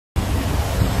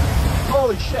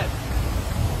Holy shit.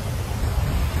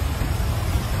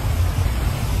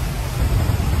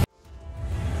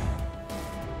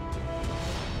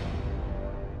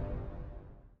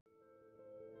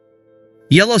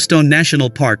 Yellowstone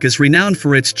National Park is renowned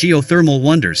for its geothermal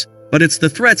wonders, but it's the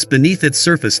threats beneath its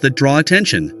surface that draw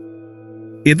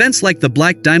attention. Events like the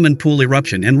Black Diamond Pool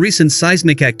eruption and recent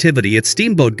seismic activity at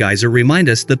Steamboat Geyser remind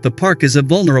us that the park is a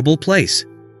vulnerable place.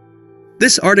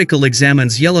 This article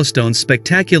examines Yellowstone's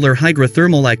spectacular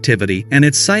hydrothermal activity and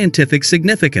its scientific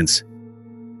significance.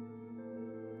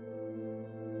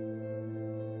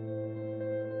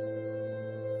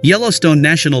 Yellowstone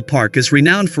National Park is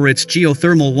renowned for its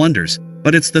geothermal wonders,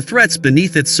 but it's the threats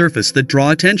beneath its surface that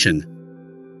draw attention.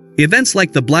 Events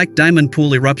like the Black Diamond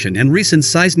Pool eruption and recent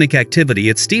seismic activity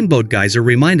at Steamboat Geyser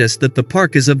remind us that the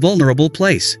park is a vulnerable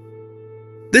place.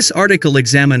 This article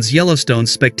examines Yellowstone's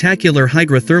spectacular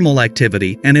hydrothermal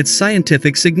activity and its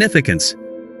scientific significance.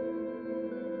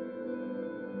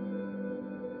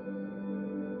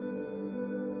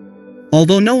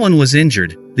 Although no one was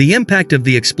injured, the impact of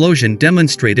the explosion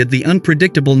demonstrated the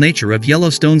unpredictable nature of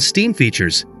Yellowstone's steam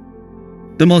features.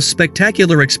 The most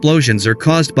spectacular explosions are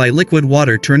caused by liquid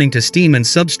water turning to steam in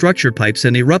substructure pipes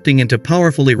and erupting into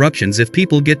powerful eruptions if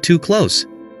people get too close.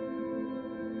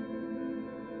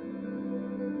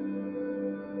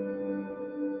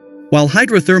 While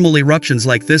hydrothermal eruptions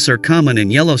like this are common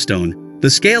in Yellowstone, the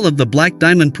scale of the Black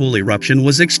Diamond Pool eruption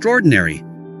was extraordinary.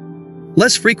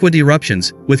 Less frequent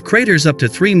eruptions, with craters up to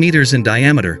 3 meters in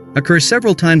diameter, occur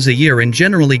several times a year and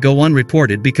generally go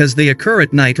unreported because they occur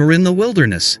at night or in the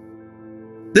wilderness.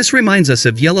 This reminds us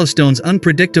of Yellowstone's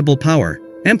unpredictable power,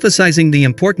 emphasizing the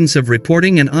importance of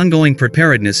reporting and ongoing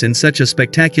preparedness in such a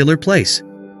spectacular place.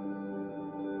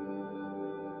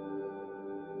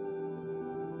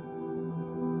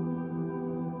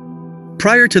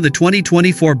 Prior to the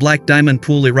 2024 Black Diamond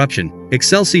Pool eruption,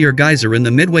 Excelsior Geyser in the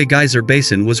Midway Geyser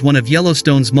Basin was one of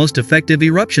Yellowstone's most effective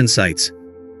eruption sites.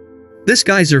 This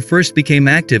geyser first became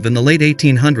active in the late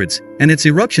 1800s, and its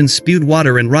eruptions spewed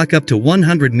water and rock up to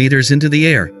 100 meters into the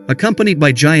air, accompanied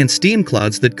by giant steam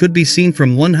clouds that could be seen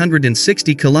from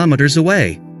 160 kilometers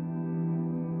away.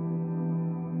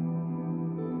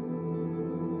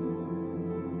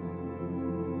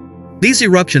 These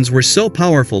eruptions were so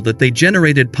powerful that they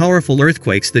generated powerful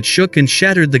earthquakes that shook and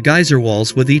shattered the geyser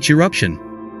walls with each eruption.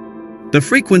 The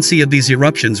frequency of these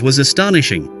eruptions was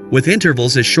astonishing, with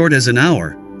intervals as short as an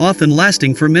hour, often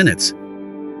lasting for minutes.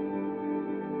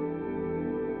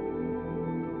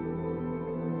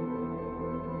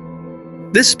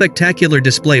 This spectacular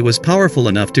display was powerful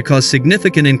enough to cause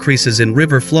significant increases in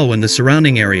river flow in the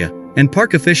surrounding area, and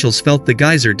park officials felt the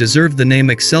geyser deserved the name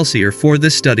Excelsior for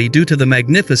this study due to the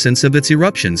magnificence of its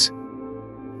eruptions.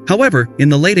 However, in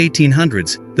the late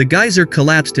 1800s, the geyser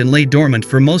collapsed and lay dormant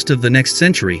for most of the next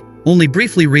century, only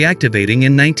briefly reactivating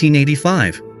in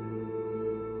 1985.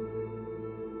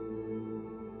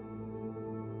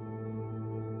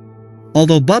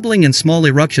 Although bubbling and small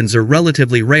eruptions are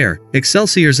relatively rare,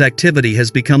 Excelsior's activity has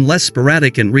become less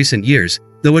sporadic in recent years,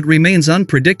 though it remains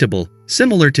unpredictable,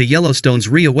 similar to Yellowstone's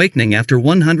reawakening after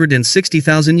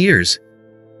 160,000 years.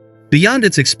 Beyond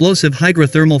its explosive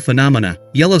hydrothermal phenomena,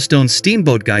 Yellowstone's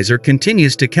Steamboat Geyser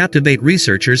continues to captivate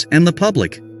researchers and the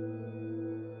public.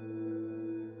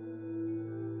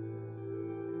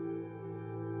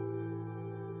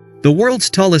 The world's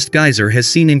tallest geyser has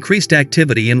seen increased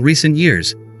activity in recent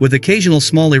years, with occasional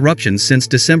small eruptions since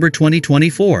December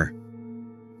 2024.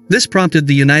 This prompted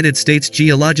the United States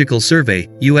Geological Survey,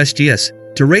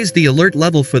 USGS, to raise the alert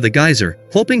level for the geyser,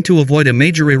 hoping to avoid a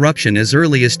major eruption as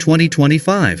early as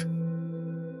 2025.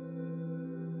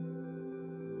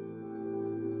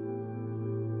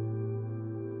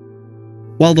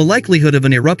 While the likelihood of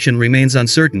an eruption remains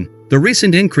uncertain, the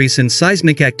recent increase in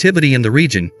seismic activity in the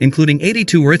region, including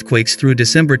 82 earthquakes through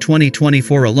December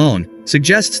 2024 alone,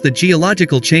 suggests that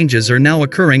geological changes are now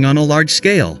occurring on a large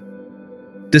scale.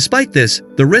 Despite this,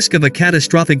 the risk of a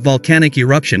catastrophic volcanic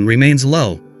eruption remains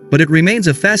low, but it remains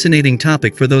a fascinating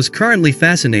topic for those currently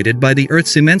fascinated by the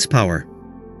Earth's immense power.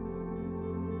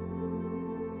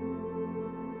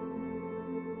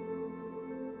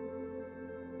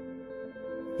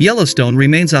 Yellowstone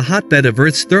remains a hotbed of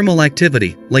Earth's thermal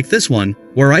activity, like this one,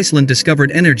 where Iceland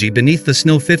discovered energy beneath the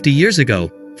snow 50 years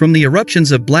ago, from the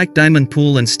eruptions of Black Diamond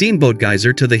Pool and Steamboat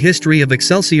Geyser to the history of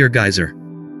Excelsior Geyser.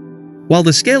 While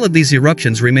the scale of these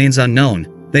eruptions remains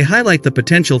unknown, they highlight the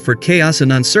potential for chaos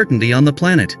and uncertainty on the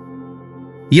planet.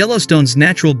 Yellowstone's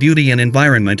natural beauty and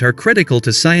environment are critical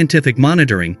to scientific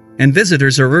monitoring, and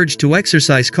visitors are urged to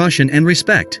exercise caution and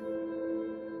respect.